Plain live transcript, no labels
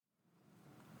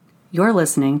You're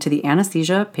listening to the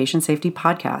Anesthesia Patient Safety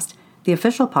Podcast, the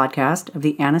official podcast of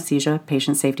the Anesthesia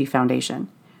Patient Safety Foundation.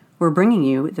 We're bringing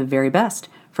you the very best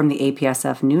from the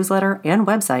APSF newsletter and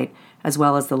website, as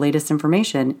well as the latest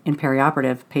information in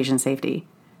perioperative patient safety.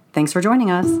 Thanks for joining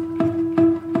us.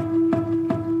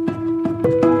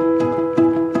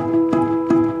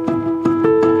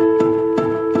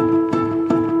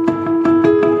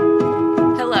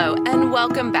 Hello, and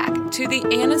welcome back to the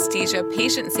Anesthesia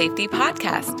Patient Safety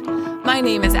Podcast. My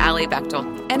name is Allie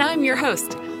Bechtel, and I'm your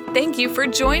host. Thank you for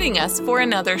joining us for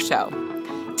another show.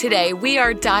 Today, we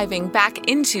are diving back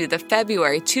into the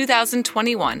February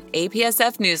 2021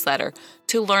 APSF newsletter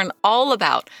to learn all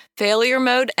about failure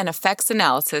mode and effects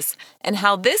analysis and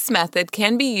how this method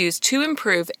can be used to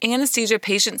improve anesthesia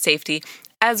patient safety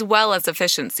as well as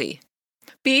efficiency.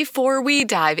 Before we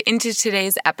dive into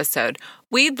today's episode,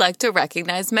 we'd like to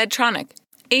recognize Medtronic,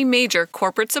 a major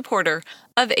corporate supporter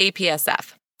of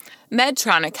APSF.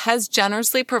 Medtronic has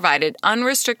generously provided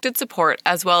unrestricted support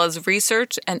as well as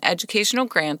research and educational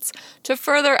grants to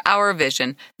further our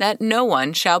vision that no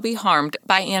one shall be harmed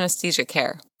by anesthesia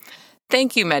care.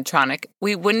 Thank you, Medtronic.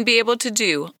 We wouldn't be able to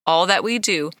do all that we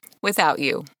do without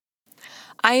you.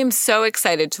 I am so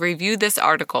excited to review this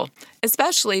article,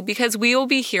 especially because we will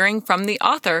be hearing from the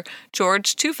author,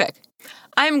 George Tufik.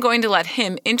 I am going to let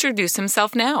him introduce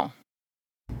himself now.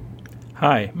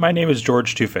 Hi, my name is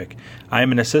George Tufik. I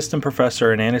am an assistant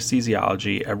professor in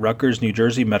anesthesiology at Rutgers, New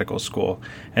Jersey Medical School,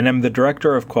 and am the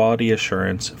director of quality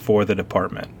assurance for the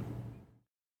department.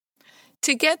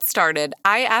 To get started,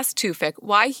 I asked Tufik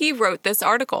why he wrote this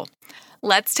article.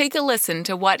 Let's take a listen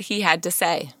to what he had to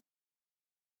say.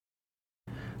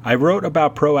 I wrote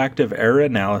about proactive error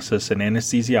analysis in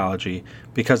anesthesiology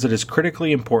because it is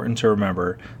critically important to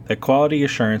remember that quality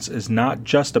assurance is not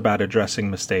just about addressing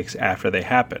mistakes after they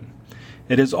happen.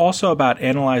 It is also about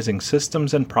analyzing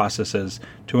systems and processes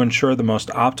to ensure the most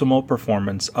optimal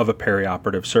performance of a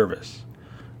perioperative service.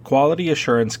 Quality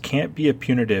assurance can't be a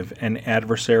punitive and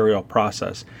adversarial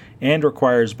process and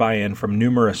requires buy-in from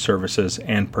numerous services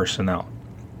and personnel.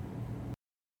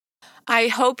 I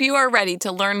hope you are ready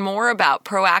to learn more about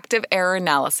proactive error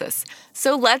analysis.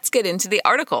 So let's get into the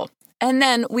article, and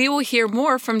then we will hear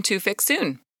more from Tufik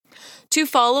soon. To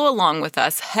follow along with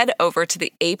us, head over to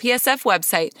the APSF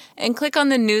website and click on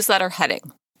the newsletter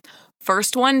heading.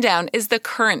 First one down is the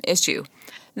current issue.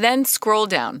 Then scroll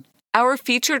down. Our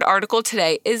featured article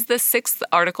today is the 6th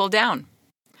article down.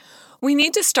 We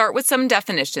need to start with some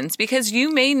definitions because you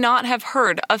may not have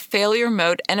heard of failure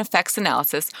mode and effects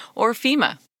analysis, or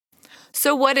FEMA.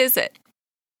 So what is it?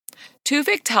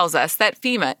 Tufik tells us that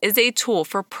FEMA is a tool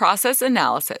for process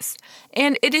analysis,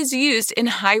 and it is used in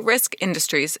high-risk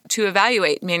industries to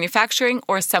evaluate manufacturing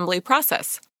or assembly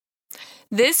process.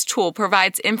 This tool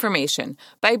provides information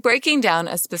by breaking down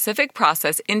a specific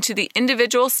process into the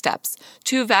individual steps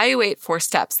to evaluate for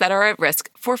steps that are at risk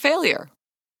for failure.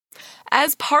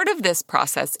 As part of this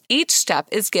process, each step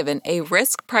is given a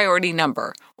risk priority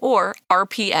number, or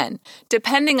RPN,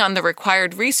 depending on the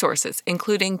required resources,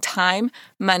 including time,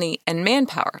 money, and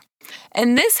manpower.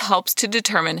 And this helps to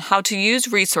determine how to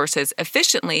use resources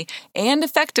efficiently and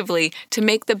effectively to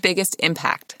make the biggest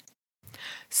impact.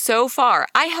 So far,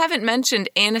 I haven't mentioned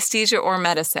anesthesia or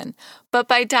medicine, but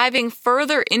by diving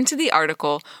further into the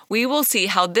article, we will see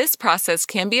how this process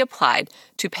can be applied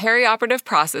to perioperative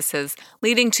processes,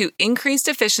 leading to increased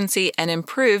efficiency and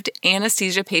improved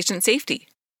anesthesia patient safety.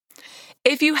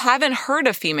 If you haven't heard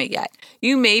of FEMA yet,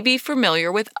 you may be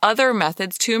familiar with other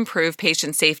methods to improve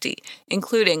patient safety,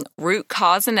 including root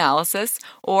cause analysis,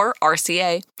 or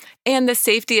RCA, and the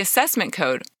Safety Assessment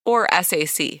Code, or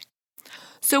SAC.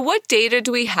 So what data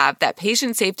do we have that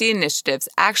patient safety initiatives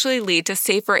actually lead to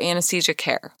safer anesthesia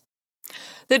care?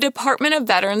 The Department of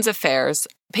Veterans Affairs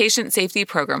Patient Safety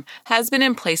Program has been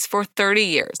in place for 30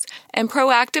 years, and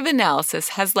proactive analysis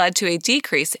has led to a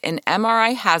decrease in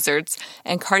MRI hazards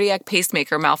and cardiac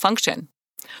pacemaker malfunction.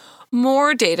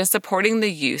 More data supporting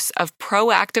the use of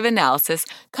proactive analysis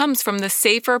comes from the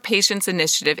Safer Patients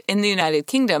Initiative in the United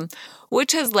Kingdom,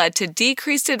 which has led to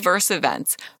decreased adverse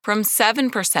events from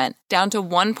 7% down to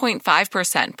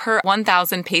 1.5% per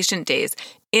 1,000 patient days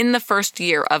in the first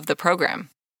year of the program.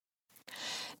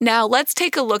 Now let's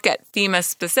take a look at FEMA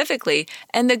specifically,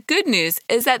 and the good news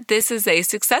is that this is a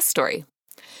success story.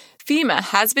 FEMA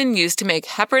has been used to make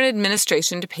heparin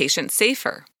administration to patients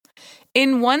safer.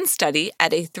 In one study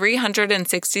at a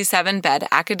 367-bed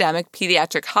academic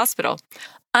pediatric hospital,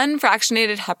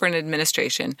 unfractionated heparin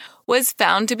administration was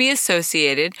found to be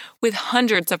associated with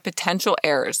hundreds of potential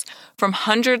errors from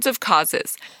hundreds of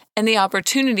causes and the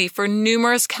opportunity for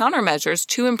numerous countermeasures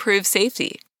to improve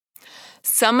safety.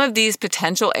 Some of these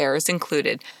potential errors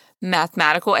included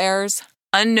mathematical errors,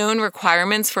 unknown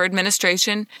requirements for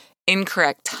administration,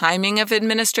 incorrect timing of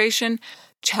administration,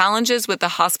 challenges with the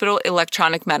hospital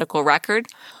electronic medical record,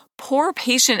 poor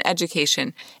patient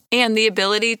education, and the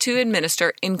ability to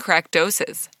administer incorrect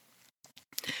doses.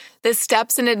 The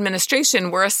steps in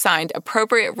administration were assigned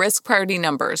appropriate risk priority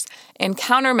numbers, and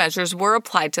countermeasures were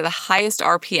applied to the highest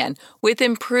RPN with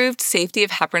improved safety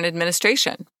of heparin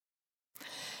administration.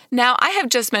 Now, I have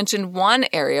just mentioned one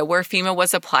area where FEMA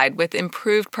was applied with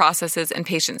improved processes and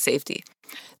patient safety.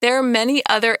 There are many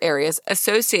other areas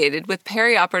associated with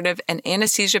perioperative and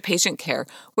anesthesia patient care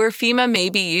where FEMA may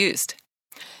be used.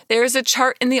 There is a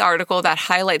chart in the article that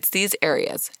highlights these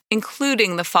areas,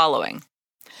 including the following: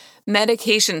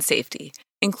 medication safety,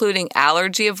 including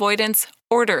allergy avoidance,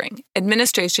 ordering,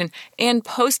 administration, and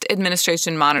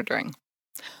post-administration monitoring.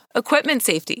 Equipment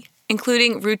safety,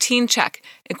 including routine check,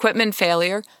 equipment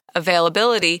failure,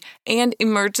 availability, and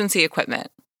emergency equipment.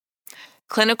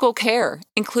 Clinical care,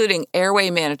 including airway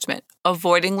management,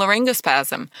 avoiding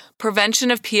laryngospasm,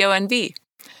 prevention of PONV,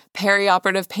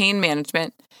 perioperative pain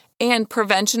management, and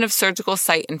prevention of surgical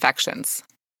site infections.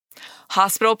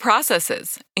 Hospital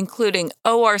processes, including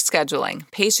OR scheduling,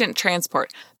 patient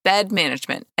transport, bed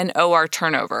management, and OR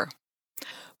turnover.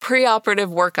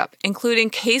 Preoperative workup, including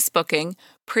case booking,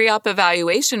 pre-op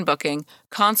evaluation booking,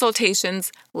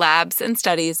 consultations, labs and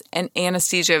studies, and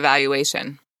anesthesia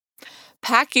evaluation.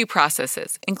 PACU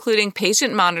processes, including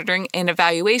patient monitoring and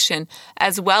evaluation,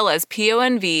 as well as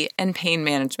PONV and pain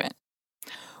management.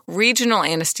 Regional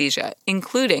anesthesia,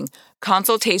 including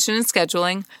consultation and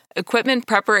scheduling, equipment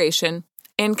preparation,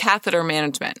 and catheter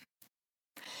management.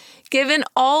 Given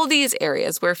all these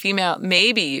areas where FEMA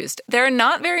may be used, there are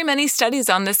not very many studies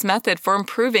on this method for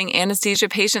improving anesthesia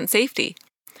patient safety.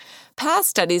 Past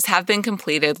studies have been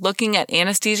completed looking at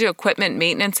anesthesia equipment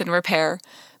maintenance and repair,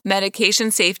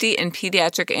 medication safety in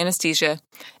pediatric anesthesia,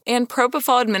 and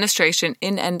propofol administration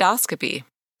in endoscopy.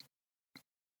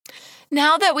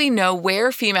 Now that we know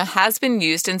where FEMA has been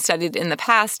used and studied in the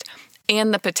past,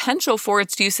 and the potential for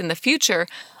its use in the future,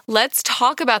 let's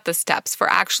talk about the steps for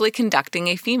actually conducting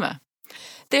a FEMA.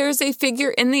 There is a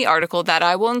figure in the article that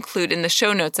I will include in the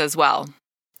show notes as well.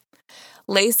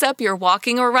 Lace up your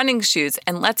walking or running shoes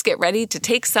and let's get ready to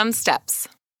take some steps.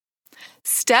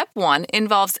 Step 1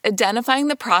 involves identifying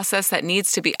the process that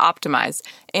needs to be optimized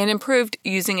and improved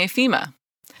using a FEMA.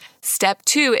 Step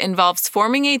 2 involves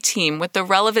forming a team with the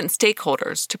relevant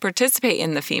stakeholders to participate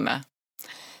in the FEMA.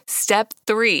 Step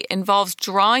 3 involves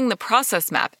drawing the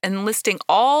process map and listing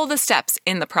all the steps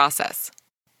in the process.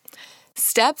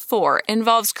 Step 4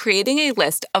 involves creating a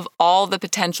list of all the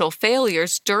potential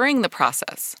failures during the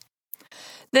process.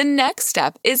 The next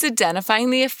step is identifying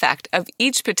the effect of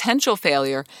each potential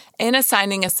failure and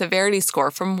assigning a severity score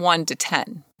from 1 to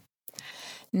 10.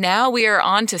 Now we are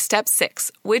on to step 6,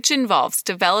 which involves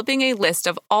developing a list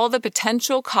of all the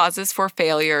potential causes for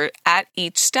failure at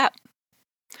each step.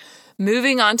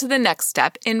 Moving on to the next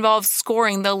step involves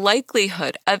scoring the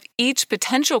likelihood of each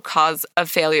potential cause of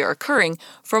failure occurring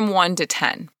from 1 to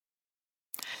 10.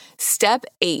 Step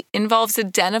 8 involves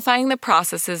identifying the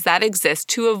processes that exist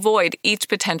to avoid each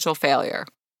potential failure.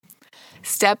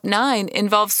 Step 9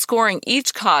 involves scoring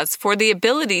each cause for the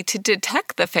ability to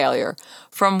detect the failure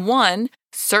from 1,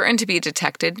 certain to be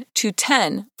detected, to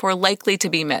 10, for likely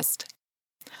to be missed.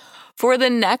 For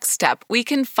the next step, we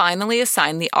can finally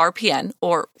assign the RPN,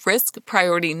 or risk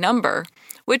priority number,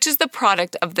 which is the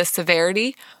product of the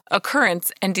severity,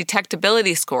 occurrence, and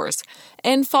detectability scores,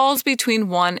 and falls between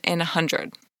 1 and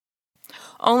 100.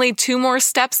 Only 2 more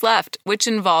steps left, which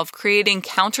involve creating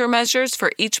countermeasures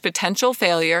for each potential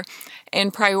failure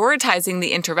and prioritizing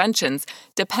the interventions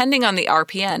depending on the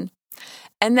RPN.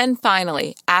 And then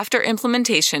finally, after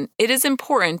implementation, it is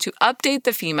important to update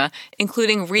the FEMA,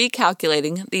 including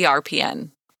recalculating the RPN.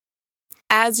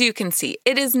 As you can see,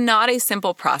 it is not a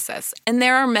simple process, and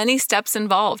there are many steps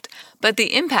involved, but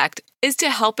the impact is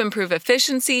to help improve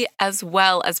efficiency as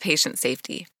well as patient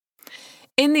safety.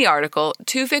 In the article,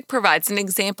 Tufik provides an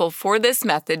example for this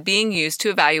method being used to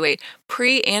evaluate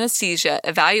pre-anesthesia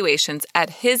evaluations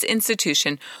at his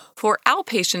institution for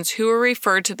outpatients who were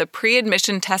referred to the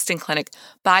pre-admission testing clinic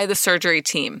by the surgery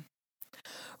team.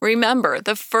 Remember,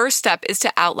 the first step is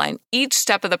to outline each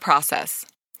step of the process.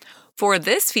 For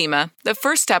this FEMA, the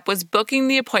first step was booking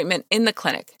the appointment in the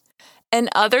clinic, and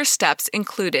other steps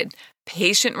included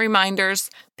patient reminders,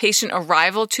 patient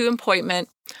arrival to appointment,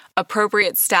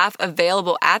 appropriate staff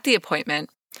available at the appointment,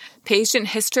 patient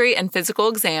history and physical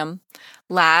exam,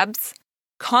 labs,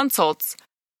 consults,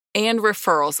 and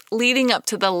referrals leading up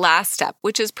to the last step,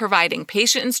 which is providing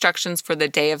patient instructions for the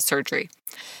day of surgery.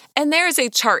 And there is a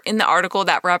chart in the article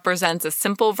that represents a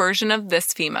simple version of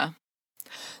this FEMA.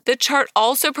 The chart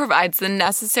also provides the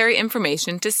necessary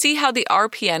information to see how the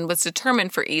RPN was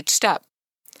determined for each step.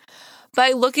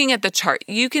 By looking at the chart,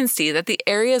 you can see that the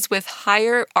areas with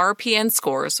higher RPN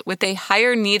scores with a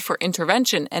higher need for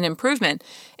intervention and improvement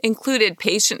included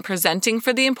patient presenting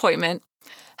for the appointment,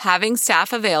 having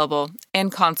staff available,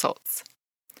 and consults.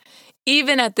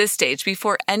 Even at this stage,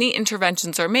 before any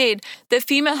interventions are made, the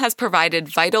FEMA has provided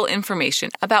vital information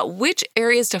about which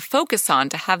areas to focus on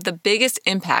to have the biggest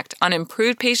impact on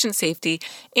improved patient safety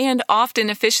and often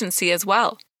efficiency as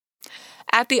well.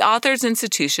 At the author's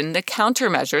institution, the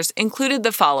countermeasures included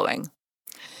the following: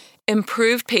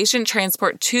 improved patient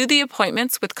transport to the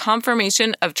appointments with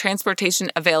confirmation of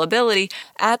transportation availability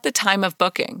at the time of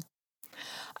booking,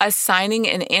 assigning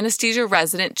an anesthesia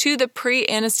resident to the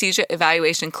pre-anesthesia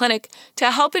evaluation clinic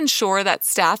to help ensure that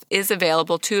staff is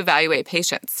available to evaluate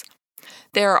patients.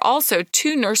 There are also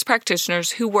 2 nurse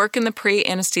practitioners who work in the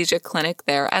pre-anesthesia clinic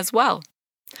there as well.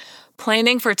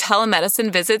 Planning for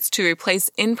telemedicine visits to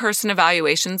replace in-person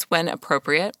evaluations when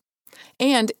appropriate,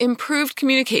 and improved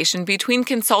communication between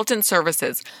consultant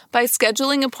services by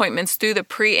scheduling appointments through the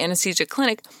pre-anesthesia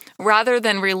clinic rather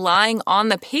than relying on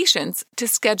the patients to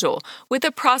schedule, with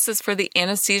a process for the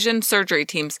anesthesia and surgery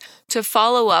teams to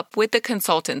follow up with the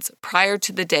consultants prior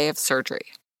to the day of surgery.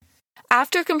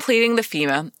 After completing the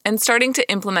FEMA and starting to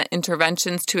implement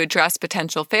interventions to address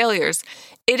potential failures,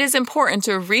 it is important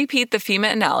to repeat the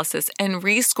FEMA analysis and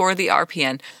rescore the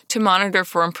RPN to monitor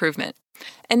for improvement.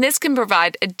 And this can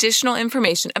provide additional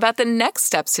information about the next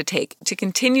steps to take to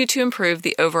continue to improve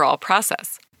the overall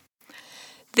process.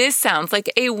 This sounds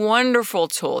like a wonderful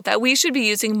tool that we should be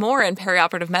using more in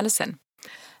perioperative medicine.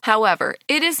 However,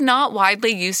 it is not widely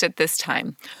used at this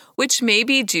time, which may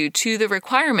be due to the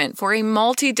requirement for a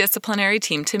multidisciplinary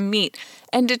team to meet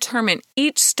and determine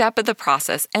each step of the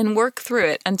process and work through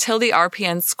it until the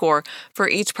RPN score for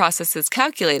each process is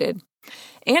calculated.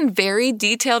 And very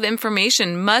detailed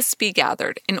information must be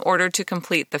gathered in order to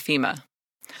complete the FEMA.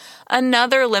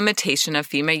 Another limitation of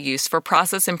FEMA use for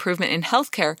process improvement in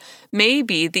healthcare may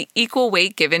be the equal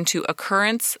weight given to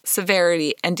occurrence,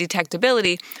 severity, and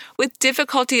detectability, with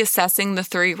difficulty assessing the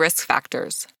 3 risk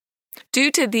factors.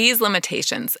 Due to these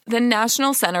limitations, the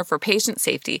National Center for Patient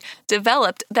Safety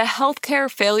developed the Healthcare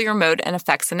Failure Mode and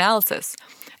Effects Analysis,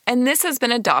 and this has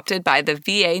been adopted by the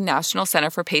VA National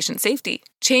Center for Patient Safety.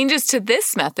 Changes to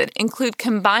this method include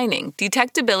combining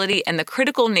detectability and the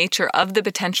critical nature of the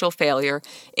potential failure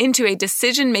into a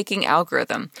decision-making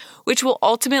algorithm, which will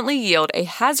ultimately yield a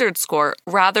hazard score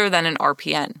rather than an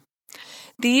RPN.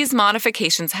 These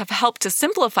modifications have helped to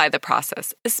simplify the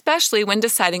process, especially when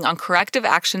deciding on corrective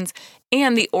actions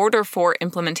and the order for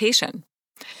implementation.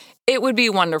 It would be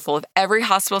wonderful if every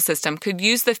hospital system could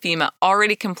use the FEMA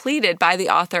already completed by the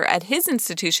author at his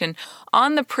institution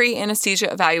on the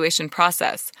pre-anesthesia evaluation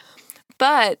process.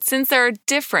 But since there are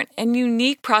different and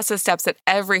unique process steps at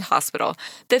every hospital,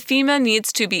 the FEMA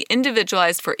needs to be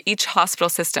individualized for each hospital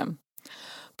system.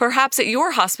 Perhaps at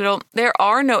your hospital, there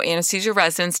are no anesthesia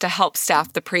residents to help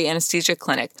staff the pre-anesthesia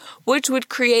clinic, which would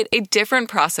create a different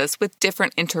process with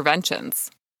different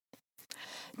interventions.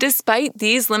 Despite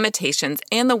these limitations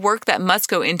and the work that must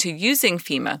go into using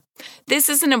FEMA, this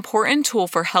is an important tool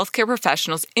for healthcare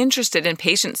professionals interested in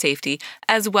patient safety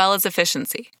as well as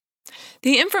efficiency.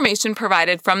 The information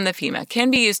provided from the FEMA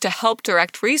can be used to help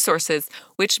direct resources,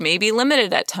 which may be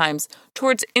limited at times,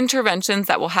 towards interventions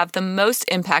that will have the most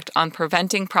impact on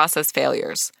preventing process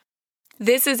failures.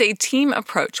 This is a team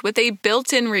approach with a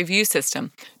built-in review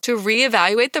system to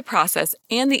reevaluate the process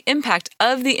and the impact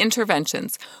of the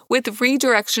interventions, with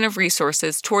redirection of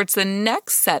resources towards the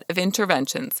next set of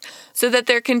interventions so that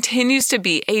there continues to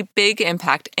be a big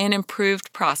impact and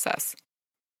improved process.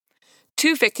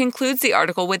 Tufik concludes the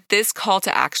article with this call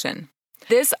to action.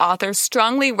 This author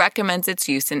strongly recommends its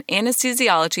use in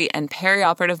anesthesiology and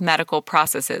perioperative medical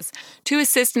processes to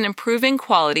assist in improving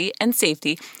quality and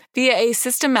safety via a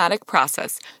systematic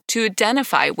process to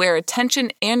identify where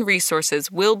attention and resources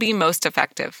will be most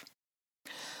effective.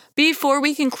 Before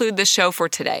we conclude the show for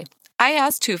today, I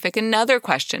asked Tufik another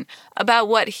question about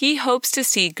what he hopes to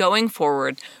see going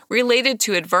forward related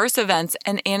to adverse events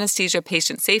and anesthesia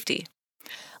patient safety.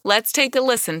 Let's take a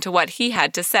listen to what he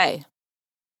had to say.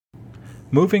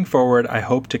 Moving forward, I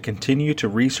hope to continue to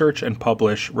research and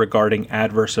publish regarding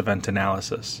adverse event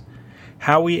analysis.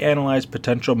 How we analyze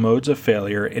potential modes of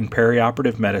failure in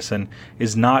perioperative medicine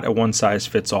is not a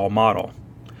one-size-fits-all model.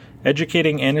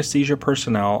 Educating anesthesia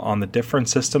personnel on the different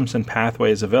systems and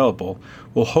pathways available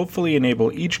will hopefully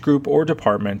enable each group or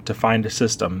department to find a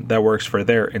system that works for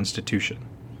their institution.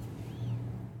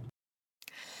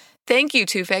 Thank you,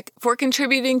 Tufik, for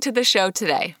contributing to the show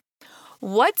today.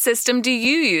 What system do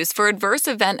you use for adverse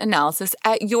event analysis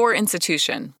at your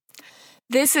institution?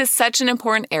 This is such an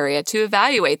important area to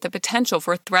evaluate the potential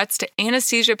for threats to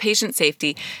anesthesia patient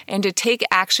safety and to take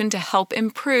action to help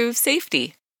improve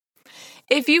safety.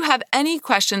 If you have any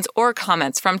questions or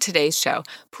comments from today's show,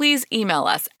 please email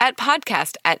us at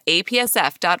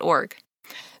podcast@apsf.org.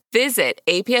 Visit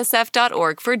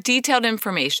apsf.org for detailed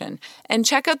information and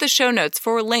check out the show notes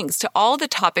for links to all the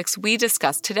topics we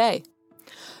discussed today.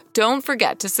 Don't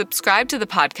forget to subscribe to the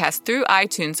podcast through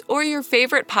iTunes or your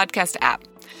favorite podcast app.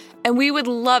 And we would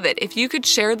love it if you could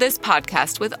share this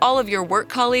podcast with all of your work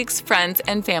colleagues, friends,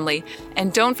 and family.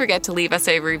 And don't forget to leave us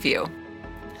a review.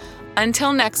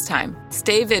 Until next time,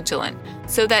 stay vigilant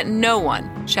so that no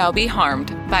one shall be harmed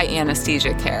by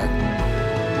anesthesia care.